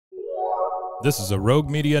This is a Rogue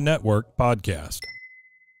Media Network podcast.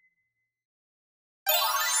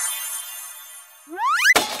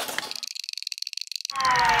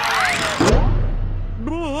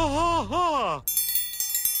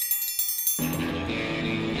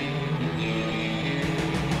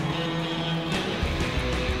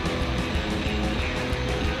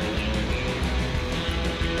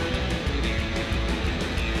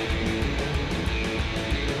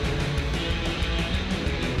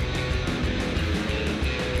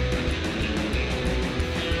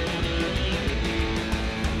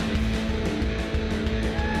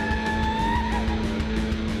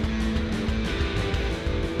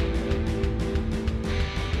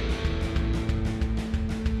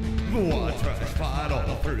 I tried to fight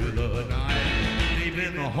all through the night, deep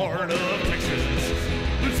in the heart of Texas.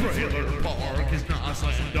 The trailer park is nice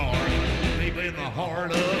and dark, deep in the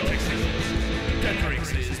heart of Texas. That drinks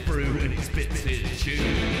his brew and he spits his chew,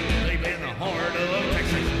 deep in the heart of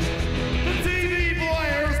Texas. The TV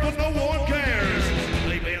blares, but no one cares,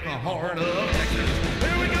 deep in the heart of Texas.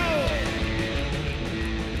 Here we go!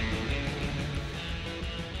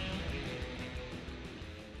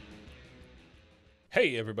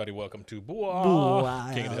 Hey, everybody, welcome to Boa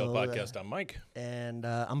King of the Hill podcast. I'm Mike. And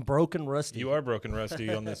I'm Broken Rusty. You are Broken Rusty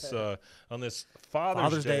on this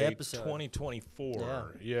Father's Day episode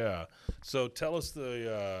 2024. Yeah. So tell us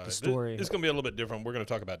the story. This is going to be a little bit different. We're going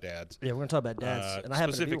to talk about dads. Yeah, we're going to talk about dads. And I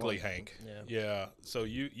happen to be specifically one. Hank. Yeah. So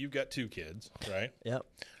you've got two kids, right? Yep.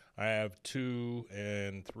 I have 2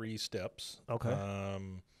 and 3 steps. Okay.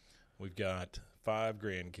 We've got 5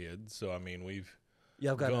 grandkids. So, I mean,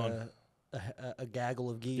 I've got gone. a gaggle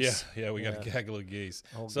of geese. Yeah, we got a gaggle of geese.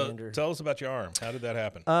 So gander. tell us about your arm. How did that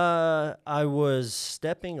happen? I was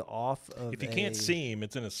stepping off of If you can't see him,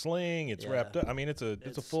 it's in a sling. It's wrapped up. I mean, it's a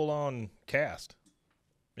full-on cast.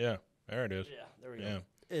 Yeah, there it is. Yeah, there we go. Yeah.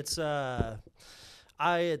 It's I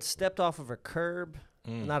had stepped off of a curb.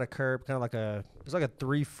 Not a curb, kind of like it was like a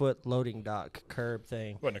 3-foot loading dock curb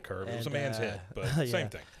thing. Wasn't a curve. It was a And, man's head, but same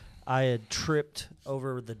thing. I had tripped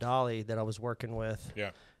over the dolly that I was working with.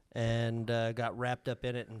 Yeah. And got wrapped up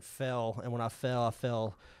in it and fell. And when I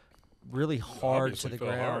fell really hard Obviously to the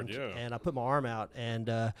fell hard, ground. yeah. And I put my arm out, and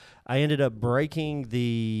I ended up breaking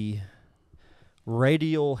the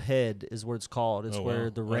radial head, is what it's called. It's where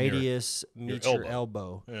the radius meets your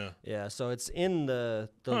elbow. Yeah. Yeah. So it's in the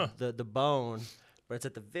bone, but it's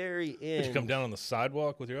at the very end. Did you come down on the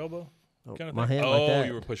sidewalk with your elbow? Kind of my thing? hand like that.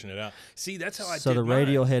 You were pushing it out. See, that's how I did So the mine.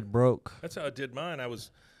 radial head broke. That's how I did mine. I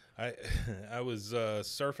was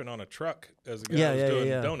surfing on a truck as a guy Yeah, was yeah, doing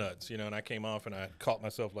yeah. donuts, and I came off and I caught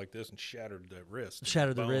myself like this and shattered the wrist.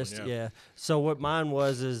 Shattered the bone, wrist, yeah. So what mine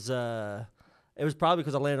was is it was probably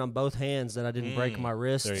because I landed on both hands that I didn't break my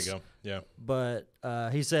wrists. There you go. Yeah. But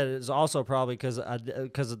he said it was also probably because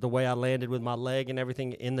of the way I landed with my leg and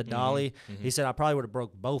everything in the dolly. He said I probably would have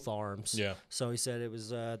broke both arms. Yeah. So he said it was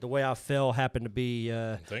the way I fell happened to be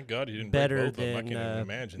Thank God you didn't better break both than of them. I can't even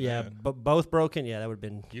imagine yeah, that. but both broken. Yeah, that would have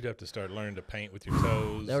been. You'd have to start learning to paint with your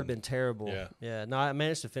toes. That would have been terrible. Yeah. Yeah. No, I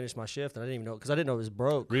managed to finish my shift and I didn't even know because I didn't know it was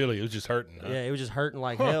broke. Really? It was just hurting, huh? Yeah, it was just hurting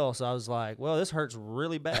like hell. So I was like, well, this hurts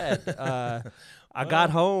really bad. I got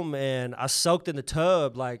home and I soaked in the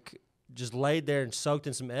tub, like just laid there and soaked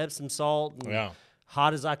in some Epsom salt and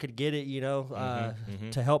hot as I could get it,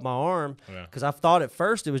 to help my arm. Because I thought at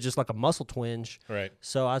first it was just like a muscle twinge. Right.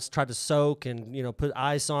 So I tried to soak and, put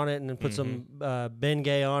ice on it and then put some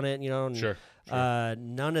Bengay on it, and Sure.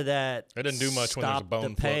 none of that. It doesn't do much when there's a stopped bone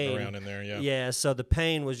the floating pain. around in there, Yeah, so the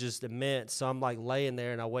pain was just immense. So I'm like laying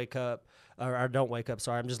there and I wake up. Or I don't wake up,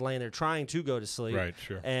 sorry. I'm just laying there trying to go to sleep. Right,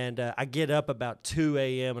 sure. And I get up about 2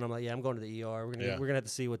 a.m. and I'm like, I'm going to the ER. We're gonna have to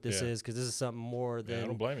see what this Yeah. is because this is something more than I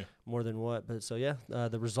don't blame you. more than what. But so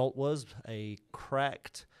the result was a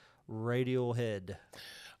cracked radial head.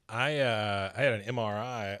 I had an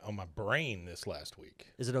MRI on my brain this last week.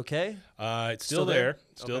 Is it okay? It's still there.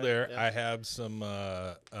 Still Okay, there. yeah. I have some.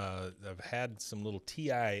 I've had some little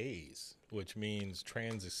TIAs, which means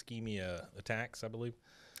trans ischemia attacks, I believe.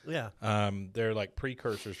 Yeah. They're like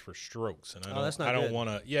precursors for strokes, and that's not I don't good. want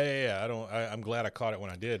to. Yeah. I'm glad I caught it when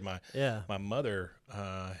I did. My mother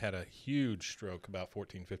had a huge stroke about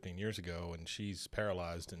 14, 15 years ago, and she's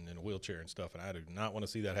paralyzed and in a wheelchair and stuff. And I do not want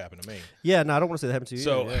to see that happen to me. Yeah, no, I don't want to see that happen to you.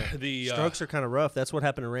 So either, yeah. the strokes are kind of rough. That's what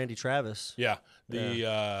happened to Randy Travis. Yeah,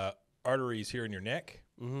 the arteries here in your neck.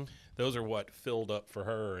 Mm-hmm. Those are what filled up for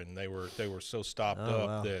her, and they were so stopped up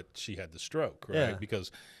wow. that she had the stroke, right? Yeah.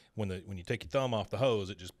 Because when you take your thumb off the hose,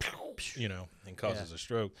 it just and causes a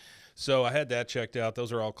stroke. So I had that checked out.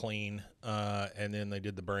 Those are all clean, and then they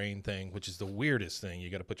did the brain thing, which is the weirdest thing. You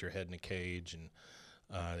got to put your head in a cage, and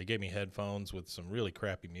They gave me headphones with some really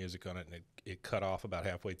crappy music on it, and it cut off about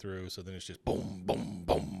halfway through. So then it's just boom, boom,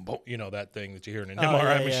 boom, boom. You know, that thing that you hear in an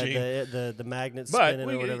MRI machine. The magnet but spinning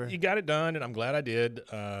or whatever. You got it done, and I'm glad I did.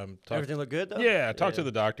 Everything looked good, though? Yeah, I talked to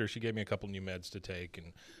the doctor. She gave me a couple new meds to take.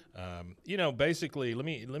 And, you know, basically, let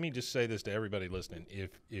me just say this to everybody listening.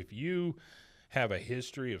 If you have a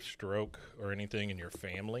history of stroke or anything in your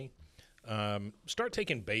family, start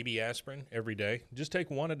taking baby aspirin every day. Just take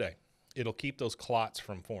one a day. It'll keep those clots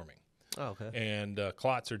from forming. Oh, okay. And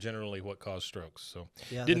clots are generally what cause strokes. So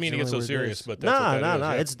didn't mean to get so serious, but that's what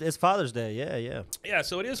that is. No. It's Father's Day. Yeah. Yeah,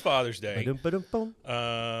 so it is Father's Day.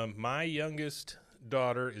 My youngest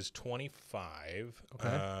daughter is 25.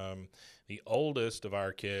 Okay. The oldest of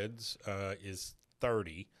our kids is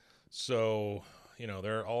 30. So, you know,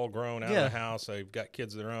 they're all grown out of the house. They've got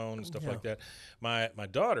kids of their own and stuff like that. My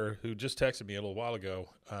daughter, who just texted me a little while ago,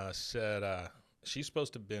 said she's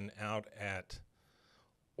supposed to have been out at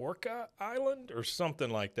Orca Island or something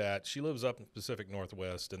like that. She lives up in the Pacific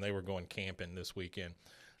Northwest, and they were going camping this weekend.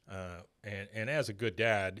 And as a good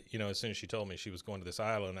dad, you know, as soon as she told me she was going to this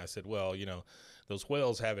island, I said, well, you know, those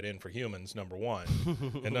whales have it in for humans, number one.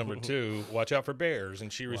 And number two, watch out for bears.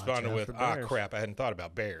 And she responded with, crap, I hadn't thought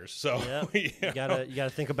about bears. So you gotta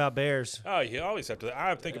think about bears. Oh, you always have to.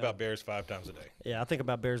 I think about bears 5 times a day. Yeah, I think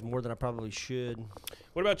about bears more than I probably should.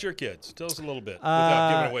 What about your kids? Tell us a little bit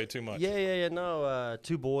without giving away too much. No,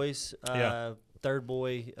 2 boys. Third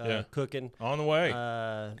boy cooking. On the way.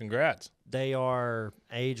 Congrats. They are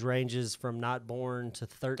age ranges from not born to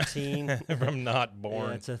 13. From not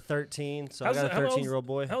born. Yeah, to 13. So I got a 13-year-old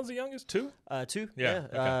boy. How's the youngest? 2? 2. Yeah.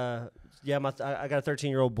 Okay. I got a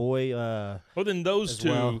 13-year-old boy. Well, then those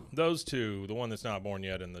two, the one that's not born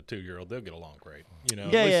yet and the 2-year-old, they'll get along great. You know,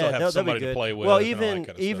 at least they'll have somebody to play with. Well,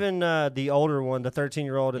 even the older one, the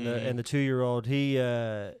 13-year-old and the 2-year-old,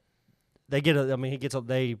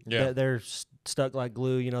 they're stuck like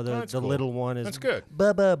glue. You know, the cool. Little one is that's good.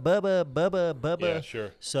 Bubba. Yeah,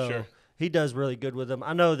 sure. So he does really good with them.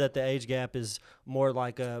 I know that the age gap is more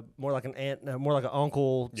like an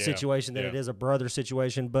uncle situation than it is a brother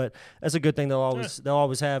situation, but that's a good thing. They'll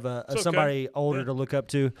always have somebody older to look up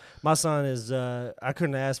to. My son is I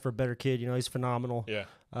couldn't ask for a better kid. You know, he's phenomenal. Yeah.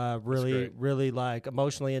 Really like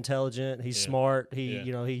emotionally intelligent. He's smart.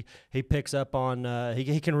 He picks up on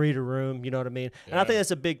he can read a room. You know what I mean? And I think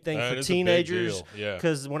that's a big thing for teenagers.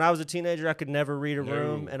 Because when I was a teenager, I could never read a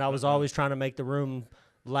room, and I was always trying to make the room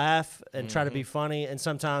laugh and try to be funny. And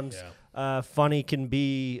sometimes funny can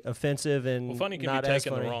be offensive and funny can not be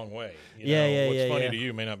taken funny. the wrong way. What's funny to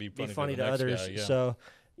you may not be funny to others. Guy, So.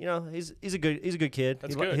 You know, he's a good kid.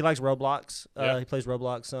 He likes Roblox. He plays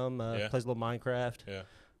Roblox some. Plays a little Minecraft. Yeah.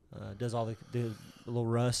 Does all the little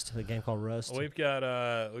Rust, the game called Rust. Well, we've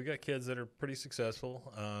got kids that are pretty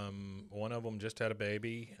successful. One of them just had a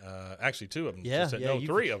baby. Actually, 2 of them.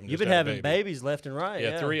 3 of them. You've been having babies left and right.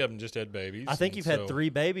 Yeah, 3 of them just had babies. I think you've had 3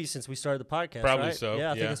 babies since we started the podcast. Probably right? so.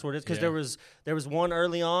 Yeah, I think that's what it is. Because there was one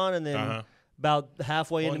early on, and then. About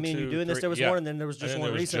halfway into me and you doing this, there was one, and then there was just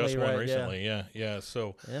one recently, Yeah.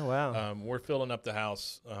 So, wow. We're filling up the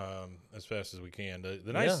house as fast as we can.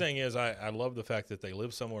 The nice thing is, I love the fact that they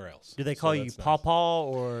live somewhere else. Do they call you Pawpaw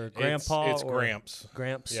or Grandpa? It's Gramps.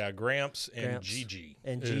 Gramps. Yeah, Gramps and Gigi.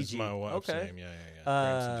 And Gigi is my wife's name. Yeah.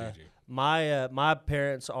 Gramps and Gigi. My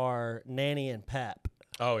parents are Nanny and Pap.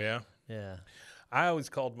 Oh yeah. Yeah. I always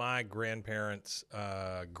called my grandparents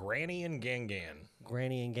Granny and Gangan.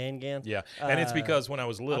 Granny and Gangan? Yeah, and it's because when I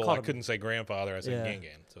was little, I couldn't say grandfather. I said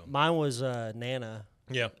Gangan. So. Mine was Nana.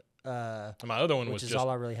 Yeah. My other one was just all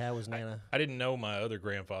I really had was Nana. I didn't know my other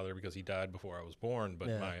grandfather because he died before I was born, but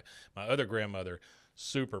my other grandmother,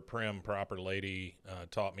 super prim, proper lady,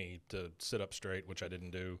 taught me to sit up straight, which I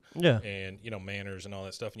didn't do. Yeah. And, manners and all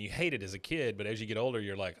that stuff. And you hate it as a kid, but as you get older,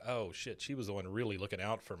 you're like, oh, shit, she was the one really looking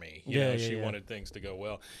out for me. She wanted things to go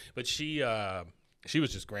well. But she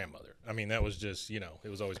was just grandmother. I mean, that was just, it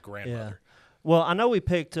was always grandmother. Yeah. Well, I know we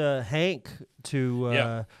picked Hank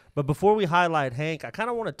to but before we highlight Hank, I kind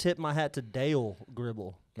of want to tip my hat to Dale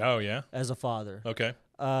Gribble. Oh, yeah? As a father. Okay.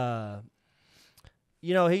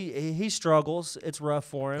 He struggles. It's rough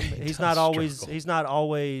for him. He's not always.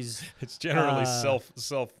 It's generally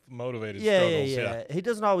self motivated struggles. Yeah. He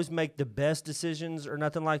doesn't always make the best decisions or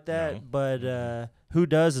nothing like that. But who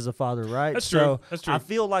does as a father, right? That's true. That's true. I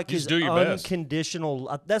feel like his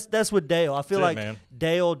unconditional. That's what Dale. I feel like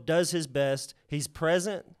Dale does his best. He's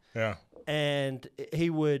present. Yeah. And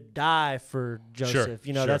he would die for Joseph.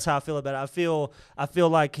 Sure, that's how I feel about it. I feel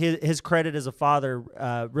like his credit as a father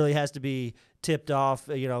really has to be tipped off.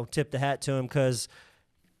 Tip the hat to him because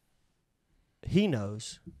he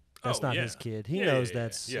knows. That's not his kid. He knows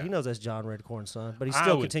that's John Redcorn's son, but he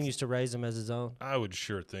still continues to raise him as his own. I would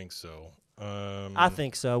sure think so. I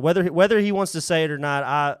think so. Whether he wants to say it or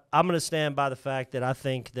not, I'm going to stand by the fact that I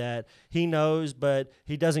think that he knows, but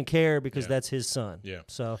he doesn't care because that's his son. Yeah.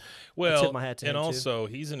 So, well, I tip my hat to him also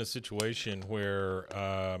he's in a situation where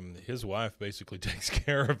his wife basically takes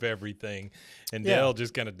care of everything, and Dale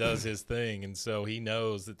just kind of does his thing, and so he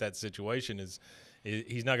knows that situation is.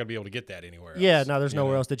 He's not going to be able to get that anywhere else. Yeah, no, there's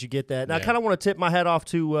nowhere else that you get that. And I kind of want to tip my hat off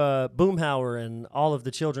to Boomhauer and all of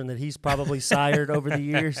the children that he's probably sired over the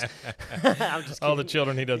years. I'm just all the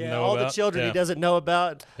children he doesn't know all about. All the children he doesn't know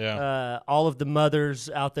about. Yeah. All of the mothers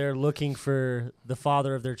out there looking for the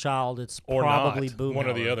father of their child. It's probably Boomhauer. One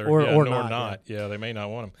or the other. Or not. Yeah, they may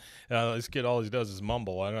not want him. This kid, all he does is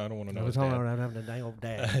mumble. I don't want to know his dad. dad. I'm having a dang old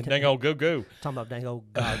dad. Dang old go-go. Talking about dang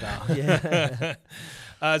old gaga.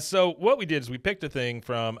 Yeah. So what we did is we picked a thing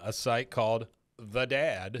from a site called The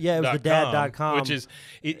Dad. Yeah, it was thedad.com. Which is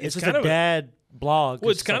it's kind of a dad blog.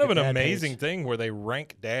 Well, it's kind like of an amazing page. thing where they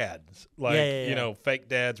rank dads, like fake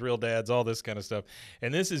dads, real dads, all this kind of stuff.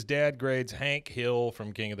 And this is Dad Grades Hank Hill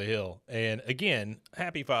from King of the Hill. And again,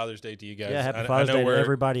 happy Father's Day to you guys. Yeah, happy Father's Day to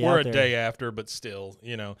everybody we're out there. We're a day after, but still,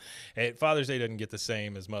 Father's Day doesn't get the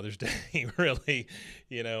same as Mother's Day, really.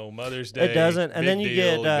 Mother's Day. It doesn't. And then you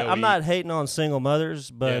deal, get. I'm not hating on single mothers,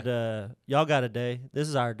 but y'all got a day. This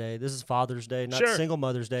is our day. This is Father's Day, not single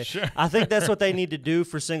Mother's Day. Sure. I think that's what they need to do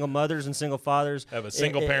for single mothers and single fathers. Have a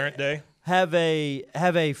single parent day. Have a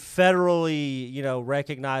federally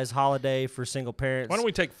recognized holiday for single parents. Why don't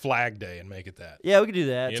we take Flag Day and make it that? Yeah, we could do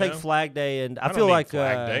that. Take Flag Day, and I feel don't like need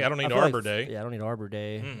Flag Day. I don't need Arbor Day. Yeah, I don't need Arbor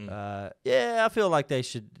Day. I feel like they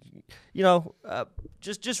should.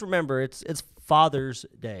 Just remember it's Father's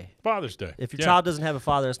Day. Father's Day. If your child doesn't have a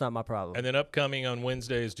father, it's not my problem. And then upcoming on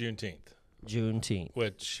Wednesday is Juneteenth.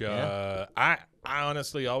 Which I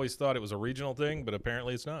honestly always thought it was a regional thing, but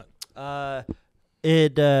apparently it's not.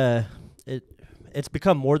 It's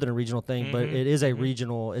become more than a regional thing, but it is a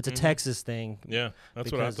regional. It's a Texas thing. Yeah,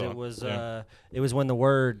 that's what I thought. It was when the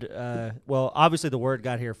word. Obviously the word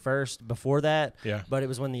got here first. Before that, but it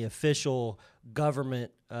was when the official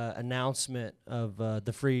government announcement of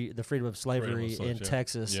the freedom of slavery in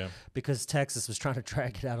Texas, because Texas was trying to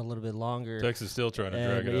drag it out a little bit longer. Texas still trying to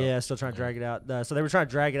drag it out. Yeah, still trying to drag it out. So they were trying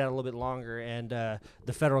to drag it out a little bit longer, and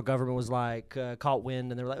the federal government was like caught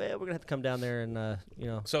wind, and they were like, we're gonna have to come down there and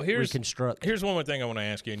so reconstruct. Here's one more thing I want to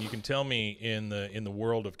ask you, and you can tell me in the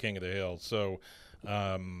world of King of the Hill. So,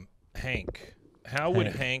 Hank, how would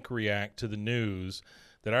Hank react to the news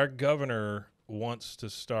that our governor wants to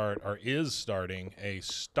start or is starting a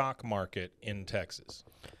stock market in Texas?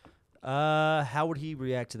 How would he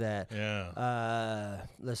react to that? Yeah.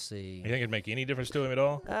 Let's see. You think it'd make any difference to him at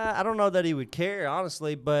all? I don't know that he would care,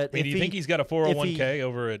 honestly. But do you think he's got a 401k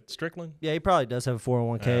over at Strickland? Yeah, he probably does have a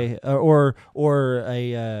 401k or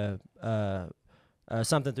a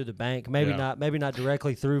something through the bank. Maybe not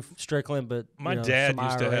directly through Strickland, but my dad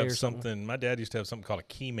used to have something. My dad used to have something called a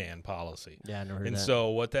key man policy. Yeah, I never heard and that. So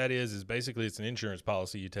what that is basically it's an insurance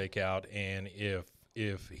policy you take out, and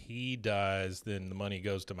if he dies, then the money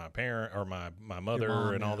goes to my parent or my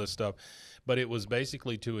mother and all this stuff. But it was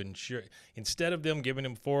basically to ensure, instead of them giving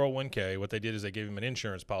him 401k, what they did is they gave him an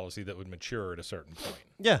insurance policy that would mature at a certain point.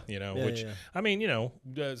 Yeah. I mean,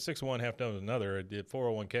 6 of one, half done with another. If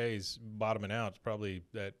 401k's bottoming out, it's probably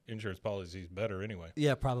that insurance policy is better anyway.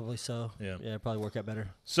 Yeah, probably so. Yeah, it'd probably work out better.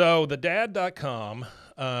 So thedad.com,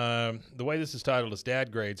 the way this is titled is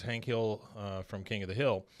Dad Grades, Hank Hill from King of the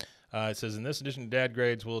Hill. It says, in this edition of Dad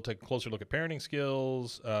Grades, we'll take a closer look at parenting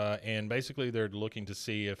skills, and basically they're looking to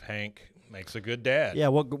see if Hank makes a good dad. Yeah,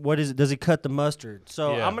 what is it? Does he cut the mustard?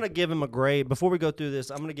 So I'm going to give him a grade. Before we go through this,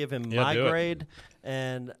 I'm going to give him my grade,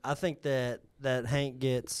 and I think that Hank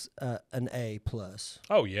gets an A+.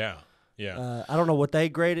 Oh, yeah. Yeah. I don't know what they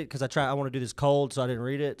graded because I want to do this cold, so I didn't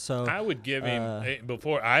read it. So I would give him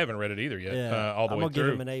I haven't read it either yet. All the way through. I'm gonna give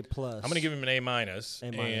him an A+. I'm gonna give him an A-,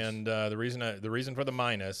 and the reason for the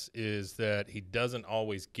minus is that he doesn't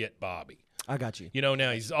always get Bobby. I got you.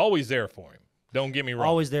 Now he's always there for him. Don't get me wrong.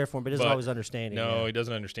 Always there for him, but doesn't always understand him. No, he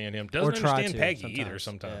doesn't understand him. Doesn't understand Peggy either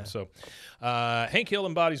sometimes. Yeah. So Hank Hill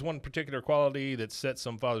embodies one particular quality that sets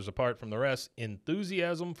some fathers apart from the rest: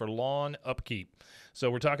 enthusiasm for lawn upkeep. So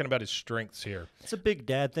we're talking about his strengths here. It's a big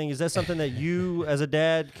dad thing. Is that something that you, as a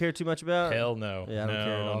dad, care too much about? Hell no. Yeah, I don't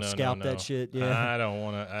care at all. Scalp that shit. Yeah, I don't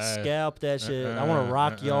want to. Scalp that shit. I want a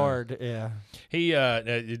rock yard. Yeah. He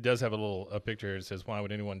it does have a picture here that says, "Why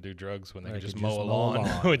would anyone do drugs when they can just mow a lawn?"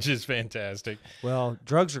 Which is fantastic. Well,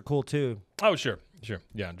 drugs are cool too. Oh, sure. Sure.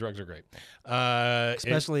 Yeah, drugs are great.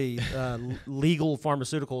 Especially legal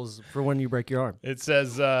pharmaceuticals for when you break your arm. It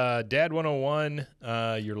says, Dad 101,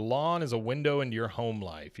 your lawn is a window into your home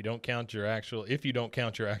life. If you don't count your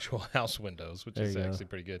actual house windows, which is actually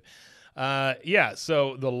pretty good.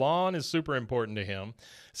 So the lawn is super important to him.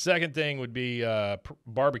 Second thing would be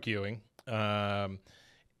barbecuing.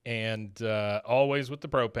 And always with the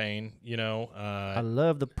propane, I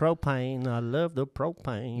love the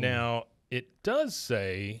propane. Now, it does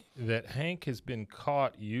say that Hank has been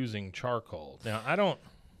caught using charcoal. Now,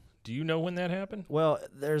 do you know when that happened? Well,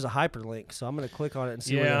 there's a hyperlink, so I'm going to click on it and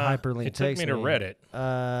see where the hyperlink takes me. It took me to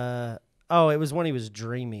Reddit. It was when he was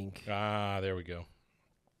dreaming. There we go.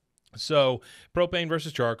 So propane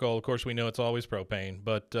versus charcoal. Of course, we know it's always propane,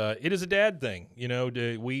 but it is a dad thing.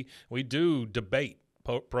 We do debate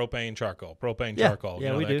propane, charcoal, charcoal.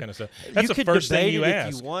 Yeah, we that do. Kind of stuff. That's the first thing you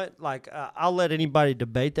ask. If you want, I'll let anybody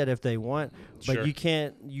debate that if they want, but Sure.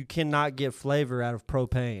 you cannot get flavor out of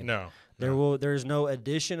propane. No. There's no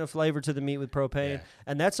addition of flavor to the meat with propane,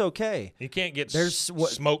 and that's okay. You can't get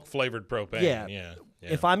smoke flavored propane. Yeah.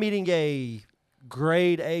 If I'm eating a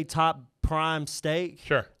grade A top prime steak,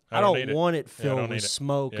 sure. I don't want it filled with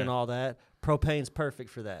smoke Yeah. and all that. Propane's perfect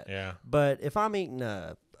for that. Yeah. But if I'm eating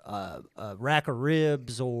a rack of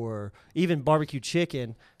ribs or even barbecue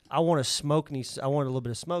chicken, I want a little bit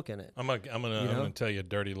of smoke in it. I'm gonna tell you a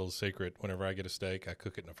dirty little secret. Whenever I get a steak, I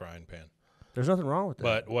cook it in a frying pan. There's nothing wrong with that.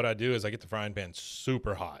 But what I do is I get the frying pan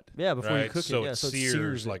super hot. Yeah, before you cook so it. So it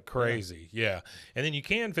sears like crazy. Yeah. And then you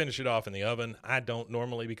can finish it off in the oven. I don't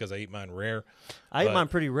normally because I eat mine rare. I eat mine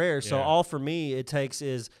pretty rare. So all for me it takes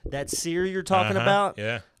is that sear you're talking about.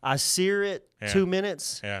 Yeah. I sear it 2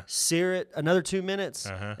 minutes, sear it another 2 minutes,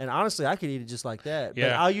 and honestly, I could eat it just like that. Yeah.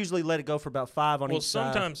 But I'll usually let it go for about 5 on each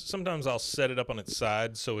side. Sometimes I'll set it up on its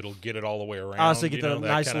side so it'll get it all the way around. Honestly, get the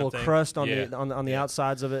nice little crust on the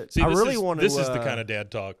outsides of it. See, I really want to. This is the kind of dad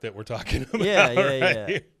talk that we're talking about.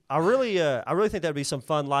 Yeah. I really think that'd be some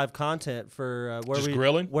fun live content for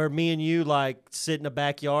grilling, where me and you sit in the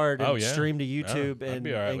backyard and stream to YouTube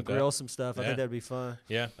and grill some stuff. I think that'd be fun.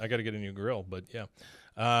 Yeah, I got to get a new grill, but yeah.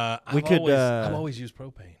 I've always used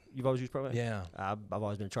propane. You've always used propane? Yeah. I've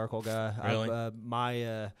always been a charcoal guy.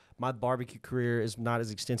 Really? My barbecue career is not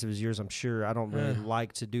as extensive as yours, I'm sure. I don't really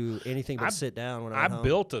like to do anything but sit down when I'm at home. I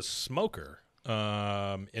built a smoker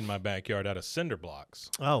in my backyard out of cinder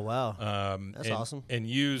blocks. Oh, wow. That's awesome. And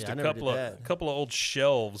used a couple of old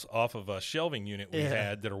shelves off of a shelving unit we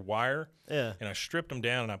had that are wire. Yeah. And I stripped them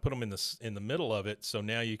down and I put them in the middle of it, so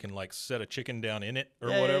now you can set a chicken down in it or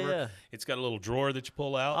whatever. Yeah. It's got a little drawer that you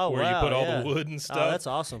pull out where you put all the wood and stuff. Oh, that's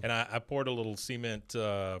awesome. And I poured a little cement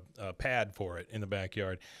pad for it in the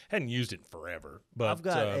backyard. Hadn't used it forever, but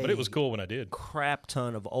it was cool when I did. Crap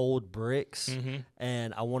ton of old bricks,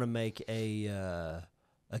 and I want to make a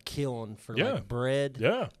kiln for bread.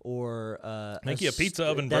 Yeah. Or make you a pizza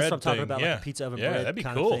oven bread. That's what I'm talking about, like a pizza oven bread that'd be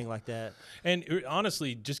kind cool. of thing like that. And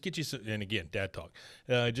honestly, just get you some, and again, dad talk,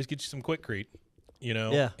 just get you some Quickcrete,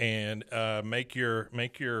 and make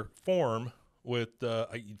your form with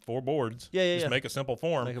 4 boards. Just make a simple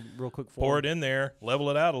form. Make a real quick form. Pour it in there, level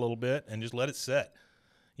it out a little bit, and just let it set.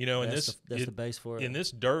 And that's the base for it. In this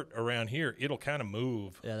dirt around here, it'll kind of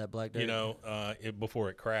move. Yeah, that black dirt. Before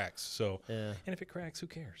it cracks. So, and if it cracks, who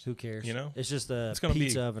cares? Who cares? It's just a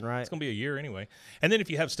pizza oven, right? It's gonna be a year anyway. And then if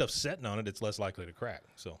you have stuff setting on it, it's less likely to crack.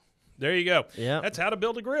 So, there you go. Yeah, that's how to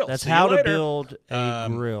build a grill. That's how to build a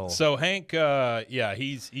grill. So Hank,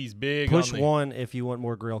 he's big. Push 1 if you want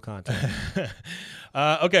more grill content.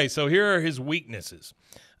 Okay, so here are his weaknesses.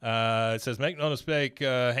 It says, make no mistake,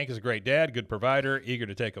 Hank is a great dad, good provider, eager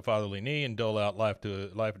to take a fatherly knee and dole out life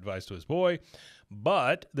advice to his boy.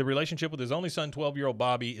 But the relationship with his only son, 12-year-old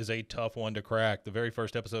Bobby, is a tough one to crack. The very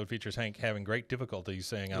first episode features Hank having great difficulty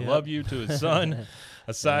saying, I love you to his son,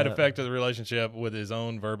 a side effect of the relationship with his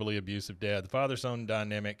own verbally abusive dad. The father-son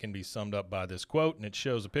dynamic can be summed up by this quote, and it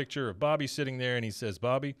shows a picture of Bobby sitting there, and he says,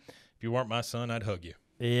 Bobby, if you weren't my son, I'd hug you.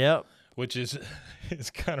 Yep. Which is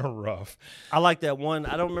kind of rough. I like that one.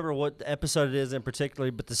 I don't remember what episode it is in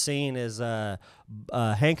particular, but the scene is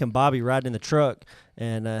Hank and Bobby riding in the truck,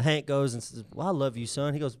 and Hank goes and says, well, I love you,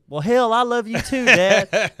 son. He goes, well, hell, I love you too, Dad.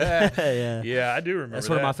 Yeah, I do remember That's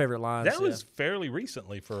one of my favorite lines. That was fairly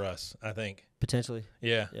recently for us, I think. Potentially.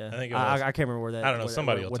 Yeah. I think it was. I can't remember where that. I don't know.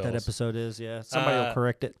 Somebody will what tell that us. episode is. Yeah. Somebody will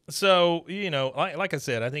correct it. So, like I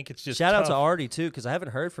said, I think it's just shout out to Artie too, because I haven't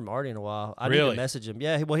heard from Artie in a while. I need to message him.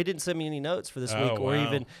 Yeah. Well, he didn't send me any notes for this week, or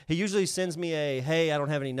even he usually sends me a, hey, I don't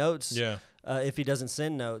have any notes. Yeah. if he doesn't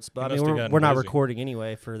send notes. But He I mean, must have we're not gotten busy. recording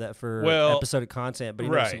anyway for episodic content. But he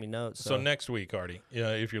never sent me notes. So next week, Artie,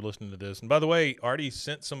 if you're listening to this, and by the way, Artie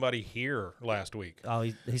sent somebody here last week. Oh,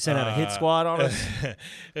 he sent out a hit squad on us.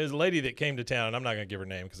 There's a lady that came to town, and I'm not going to give her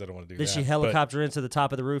name because I don't want to do Did that. she helicopter into the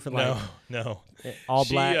top of the roof and no, all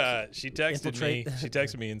black? She texted me. She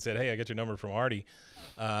texted me and said, "Hey, I got your number from Artie."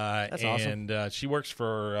 That's awesome. And she works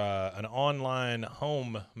for an online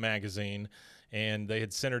home magazine, and they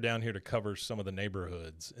had sent her down here to cover some of the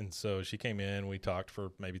neighborhoods. And so she came in, we talked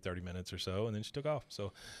for maybe 30 minutes or so, and then she took off.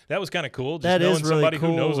 So that was kind of cool. Just that knowing is really somebody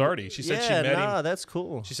cool. who knows Artie. She said she met him. That's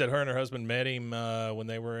cool. She said her and her husband met him when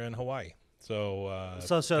they were in Hawaii. So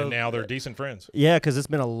and now they're decent friends. Yeah, because it's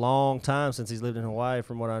been a long time since he's lived in Hawaii,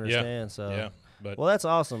 from what I understand. Yeah. But well, that's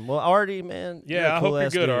awesome. Well, Artie, man. Yeah, I hope you're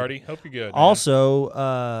good, dude. Artie. Hope you're good.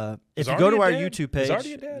 Also, if you go to our YouTube page, is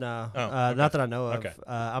Artie a dad? No, okay. not that I know of. Okay.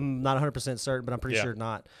 I'm not 100% certain, but I'm pretty sure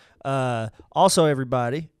not. Also,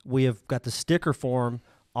 everybody, we have got the sticker form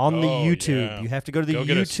on the YouTube. Yeah. You have to go to the Go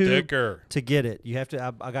get a sticker. to get it. You have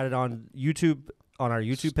to. I got it on YouTube, on our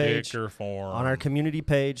YouTube page. Sticker form. On our community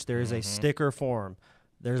page, there is a sticker form.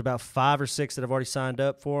 There's about 5 or 6 that have already signed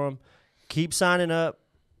up for them. Keep signing up.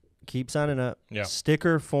 Yeah.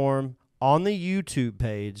 Sticker form on the YouTube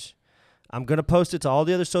page. I'm going to post it to all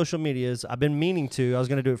the other social medias. I've been meaning to. I was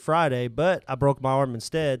going to do it Friday, but I broke my arm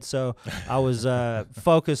instead, so I was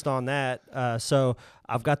focused on that. So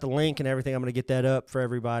I've got the link and everything. I'm going to get that up for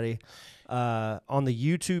everybody. On the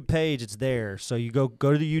YouTube page, it's there. So you go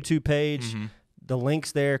to the YouTube page. The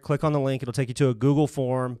link's there. Click on the link. It'll take you to a Google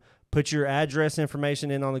form. Put your address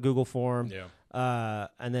information in on the Google form. Yeah.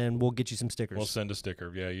 And then we'll get you some stickers. We'll send a sticker.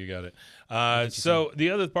 Yeah, you got it. So the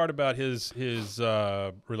other part about his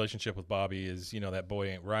relationship with Bobby is, that boy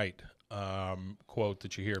ain't right quote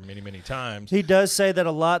that you hear many, many times. He does say that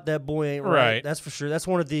a lot, that boy ain't right. That's for sure. That's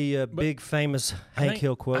one of the big famous Hank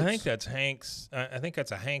Hill quotes. I think that's Hank's. I think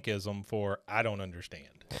that's a Hankism for I don't understand.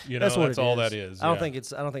 That's what that's all that is. I don't think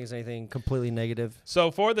it's anything completely negative.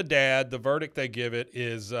 So for the dad, the verdict they give it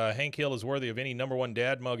is Hank Hill is worthy of any #1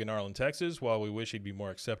 dad mug in Arlen, Texas. While we wish he'd be more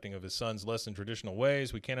accepting of his son's less than traditional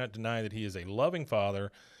ways, we cannot deny that he is a loving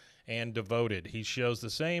father and devoted. He shows the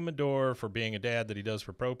same adore for being a dad that he does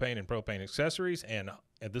for propane and propane accessories. And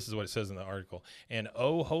this is what it says in the article. And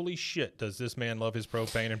oh, holy shit, does this man love his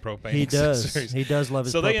propane and propane accessories. He does love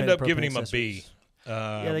his propane. So they end up giving him a B.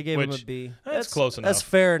 Yeah, they gave him a B. That's close enough. That's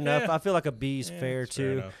fair enough. Yeah. I feel like a B is fair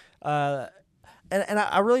too. Fair and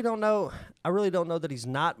I really don't know. I really don't know that he's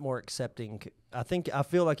not more accepting. I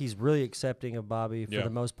feel like he's really accepting of Bobby for the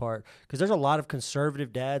most part, because there's a lot of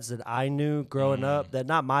conservative dads that I knew growing up, that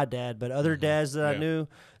not my dad, but other dads that I knew,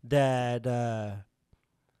 that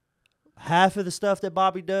half of the stuff that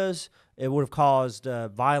Bobby does, it would have caused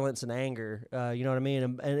violence and anger. You know what I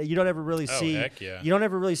mean? And you don't ever really see. Heck yeah. You don't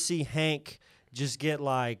ever really see Hank just get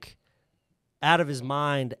like out of his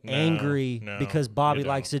mind, angry because Bobby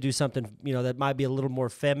likes to do something, that might be a little more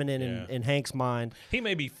feminine in Hank's mind. He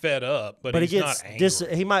may be fed up, but he he's gets not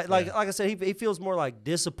angry. He might like I said, he feels more like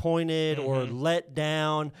disappointed or let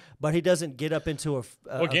down, but he doesn't get up into a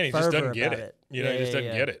well, again, he just doesn't get it. He just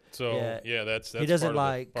doesn't get it. So that's he doesn't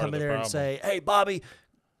like come in there and say, "Hey, Bobby,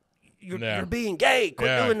 you're being gay.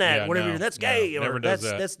 Quit doing that. Whatever. That's gay, or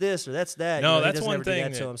that's this or that's that." No, that's one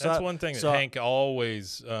thing. That's one thing that Hank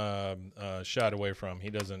always shied away from. He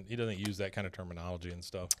doesn't use that kind of terminology and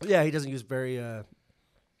stuff. Yeah, he doesn't use very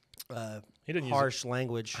harsh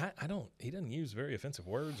language. He doesn't use very offensive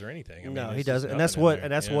words or anything. I mean, no, he doesn't, and that's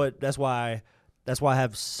why I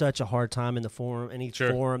have such a hard time in the forum, any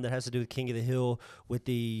forum that has to do with King of the Hill, with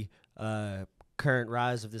the current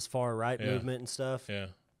rise of this far right movement and stuff. Yeah.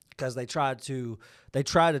 Because they try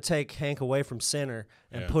to take Hank away from center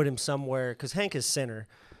and put him somewhere, because Hank is center.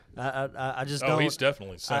 I just don't. He's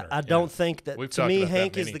definitely center. I don't think that. To me,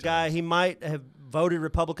 Hank is the guy. times. He might have voted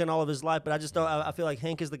Republican all of his life, but I just don't. I feel like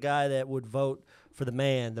Hank is the guy that would vote for the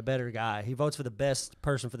man, the better guy. He votes for the best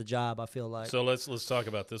person for the job, I feel like. So let's talk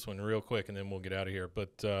about this one real quick, and then we'll get out of here.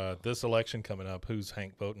 But this election coming up, who's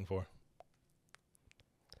Hank voting for?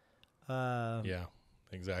 Yeah,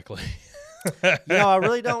 exactly. I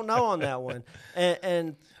really don't know on that one.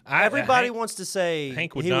 And everybody wants to say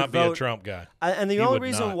Hank would not be a Trump guy. And the only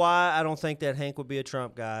reason why I don't think that Hank would be a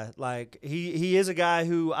Trump guy, like he is a guy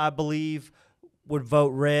who I believe would vote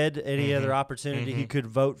red. Any other opportunity, he could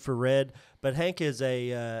vote for red. But Hank is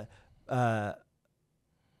a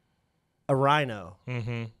a rhino.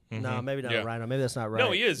 Mm-hmm. No, maybe not a rhino. Maybe that's not right.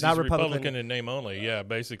 No, he is. Not He's Republican in name only. Yeah,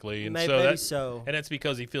 basically. And maybe so. And that's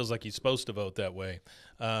because he feels like he's supposed to vote that way.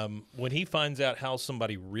 When he finds out how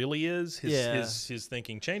somebody really is, his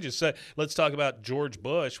thinking changes. So let's talk about George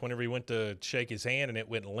Bush. Whenever he went to shake his hand and it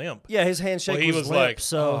went limp. Yeah, his handshake was limp, like,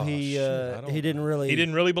 so he didn't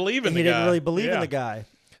really believe in the guy. He didn't really believe in the guy.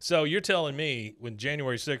 So you're telling me when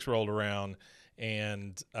January 6th rolled around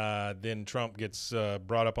and then Trump gets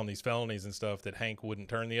brought up on these felonies and stuff that Hank wouldn't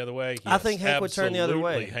turn the other way? Yes, I think Hank would turn the other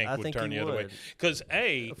way. Hank would turn the other way. Because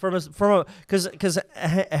because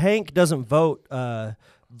Hank doesn't vote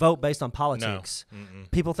based on politics. No.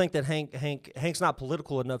 People think that Hank's not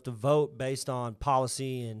political enough to vote based on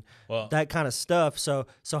policy and that kind of stuff. So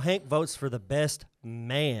Hank votes for the best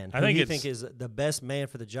man. Who you think is the best man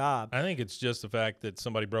for the job? I think it's just the fact that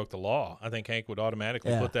somebody broke the law. I think Hank would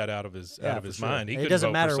automatically put that out of his mind. It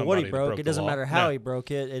doesn't matter what he broke. It doesn't matter how he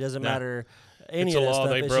broke it. It doesn't matter any of that stuff.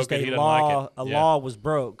 They broke it. He law. Like it. Law was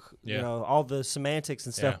broke. You know, all the semantics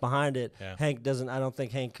and stuff behind it. Hank doesn't. I don't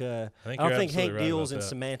think Hank. I don't think Hank deals in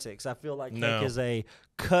semantics. I feel like Hank is a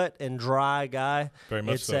cut and dry guy. Very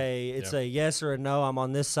much so. It's a yes or a no. I'm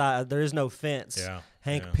on this side. There is no fence.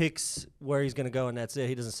 Hank picks where he's going to go, and that's it.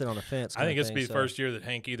 He doesn't sit on the fence. I think this will be the first year that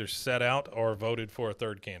Hank either set out or voted for a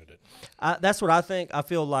third candidate. That's what I think. I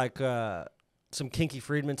feel like some Kinky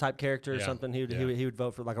Friedman type character or something. He would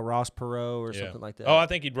vote for like a Ross Perot or something like that. Oh, I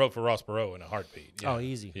think he'd vote for Ross Perot in a heartbeat. Oh,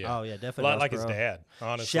 easy. Oh, yeah, definitely. A lot like his dad,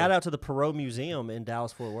 honestly. Shout out to the Perot Museum in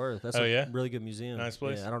Dallas-Fort Worth. That's a really good museum. Nice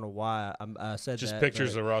place. Yeah, I don't know why I said just that. Just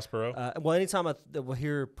pictures of Ross Perot? Well, anytime I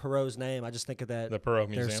hear Perot's name, I just think of that. The Perot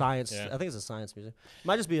Museum. Their science. I think it's a science museum. It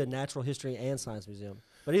might just be a natural history and science museum.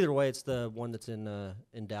 But either way, it's the one that's in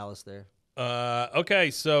Dallas there. Okay,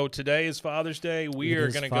 so today is Father's Day. We are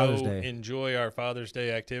going to go enjoy our Father's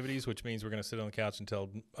Day activities, which means we're going to sit on the couch and tell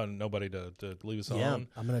nobody to leave us alone.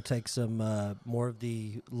 I'm going to take some more of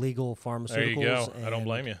the legal pharmaceuticals. There you go. I don't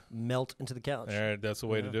blame you. Melt into the couch. All right, that's the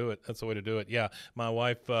way to do it. That's the way to do it. Yeah, my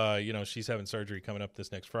wife, she's having surgery coming up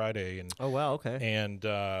this next Friday, and oh wow, okay. And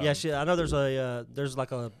I know there's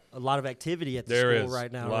like a lot of activity at the school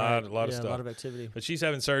right now. A lot of stuff. A lot of activity. But she's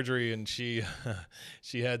having surgery, and she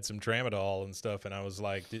had some tramadol and stuff, and I was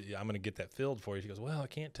like, I'm going to get that filled for you. She goes, well, I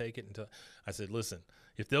can't take it until. I said, listen,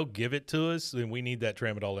 if they'll give it to us, then we need that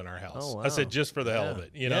tramadol in our house. Oh, wow. I said, just for the hell of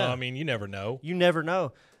it. You know, I mean, you never know. You never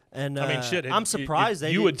know. And I mean, shit. I'm surprised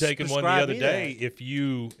you had taken one the other day. If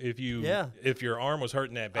your arm was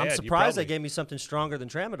hurting that bad, I'm surprised they gave me something stronger than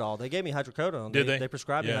tramadol. They gave me hydrocodone. Did they? They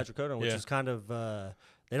prescribed me hydrocodone, which is kind of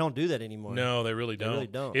they don't do that anymore. No, they really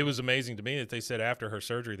don't. It was amazing to me that they said after her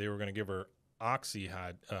surgery they were going to give her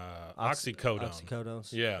oxycodone.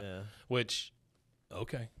 Oxycodones. Yeah. Which,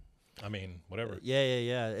 okay. I mean, whatever.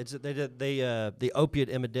 Yeah. It's the opiate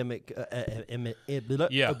epidemic.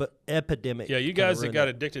 Epidemic. Yeah, you guys that got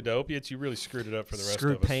addicted to opiates, you really screwed it up for the rest of us.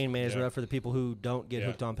 Screwed pain management up for the people who don't get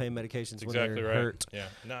hooked on pain medications when they're hurt. Yeah.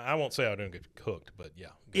 No, I won't say I don't get hooked, but yeah.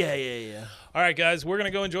 Yeah. All right, guys, we're gonna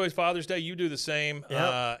go enjoy Father's Day. You do the same.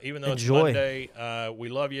 Yep. Even though it's Monday, we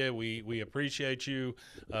love you. We appreciate you.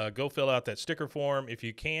 Go fill out that sticker form if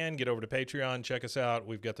you can. Get over to Patreon. Check us out.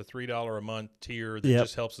 We've got the $3 a month tier that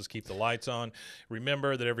just helps us keep the lights on.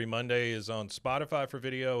 Remember that every Monday is on Spotify for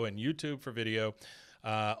video and YouTube for video.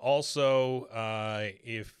 Also,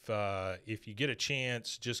 if you get a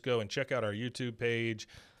chance, just go and check out our YouTube page.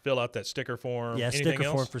 Fill out that sticker form. Yeah, Anything sticker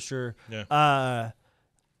else? form for sure. Yeah.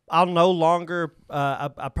 I'll no longer.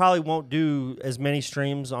 I probably won't do as many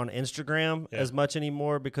streams on Instagram as much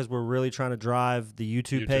anymore because we're really trying to drive the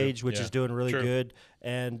YouTube page, which is doing really good.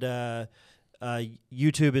 And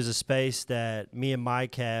YouTube is a space that me and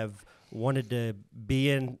Mike have wanted to be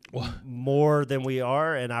in more than we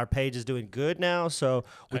are, and our page is doing good now. So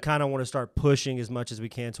we kind of want to start pushing as much as we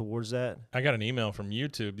can towards that. I got an email from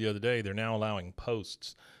YouTube the other day. They're now allowing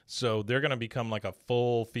posts. So they're going to become like a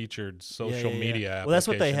full-featured social media application. Well, that's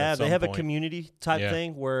what they have. They have a community type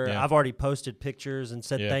thing where I've already posted pictures and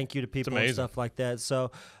said thank you to people and stuff like that.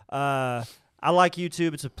 So I like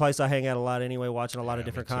YouTube. It's a place I hang out a lot anyway, watching a lot of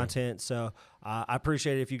different content. So I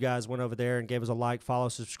appreciate it if you guys went over there and gave us a like, follow,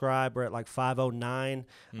 subscribe. We're at like 509.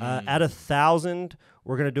 At 1,000,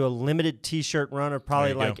 we're going to do a limited T-shirt run of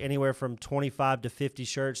probably like anywhere from 25 to 50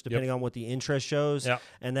 shirts, depending on what the interest shows.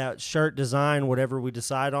 And that shirt design, whatever we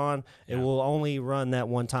decide on, it will only run that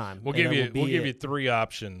one time. We'll give you 3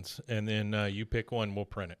 options, and then you pick one. We'll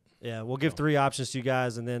print it. Yeah, we'll give 3 options to you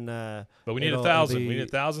guys, and then. But we need 1,000. We need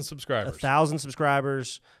 1,000 subscribers. 1,000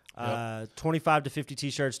 subscribers. 25 to 50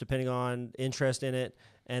 T-shirts, depending on interest in it,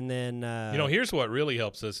 and then. Here's what really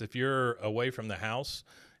helps us: if you're away from the house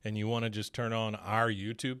and you want to just turn on our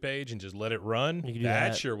YouTube page and just let it run,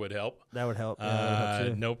 that sure would help. That would help. Yeah, that would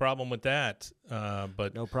help too. No problem with that.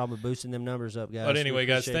 But no problem with boosting them numbers up, guys. But anyway,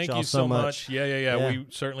 guys, thank you so much. Yeah. We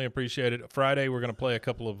certainly appreciate it. Friday, we're going to play a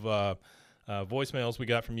couple of voicemails we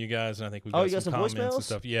got from you guys, and I think we've got some comments voicemails and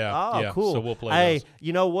stuff. Yeah. Cool. So we'll play those.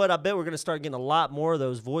 You know what? I bet we're going to start getting a lot more of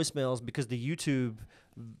those voicemails because the YouTube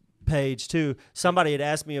page, too. Somebody had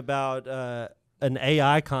asked me about an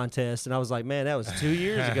AI contest, and I was like, man, that was 2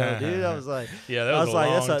 years ago, dude. I was like, yeah, that was a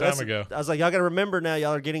long time ago. I was like, y'all got to remember now,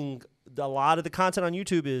 y'all are getting a lot of the content on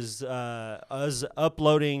YouTube is us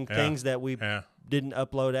uploading things that we didn't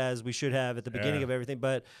upload as we should have at the beginning of everything,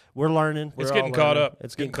 but we're learning. It's getting caught up.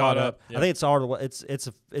 It's getting caught up. Yep. I think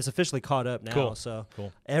it's officially caught up now. Cool. So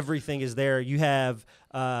cool. Everything is there. You have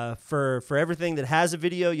for everything that has a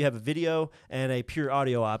video, you have a video and a pure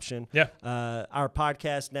audio option. Yeah. Our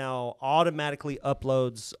podcast now automatically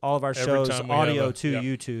uploads all of our shows audio to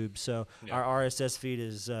YouTube. So our RSS feed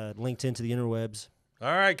is linked into the interwebs.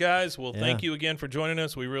 All right, guys. Well, thank you again for joining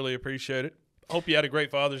us. We really appreciate it. Hope you had a great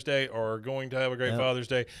Father's Day or are going to have a great Father's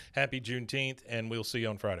Day. Happy Juneteenth, and we'll see you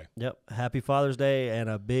on Friday. Yep. Happy Father's Day and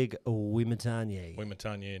a big Wimatanye.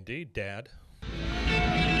 Wimatanye indeed, Dad.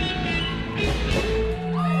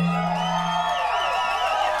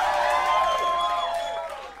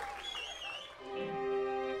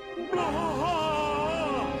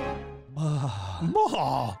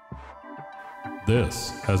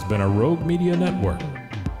 This has been a Rogue Media Network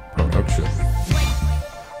production.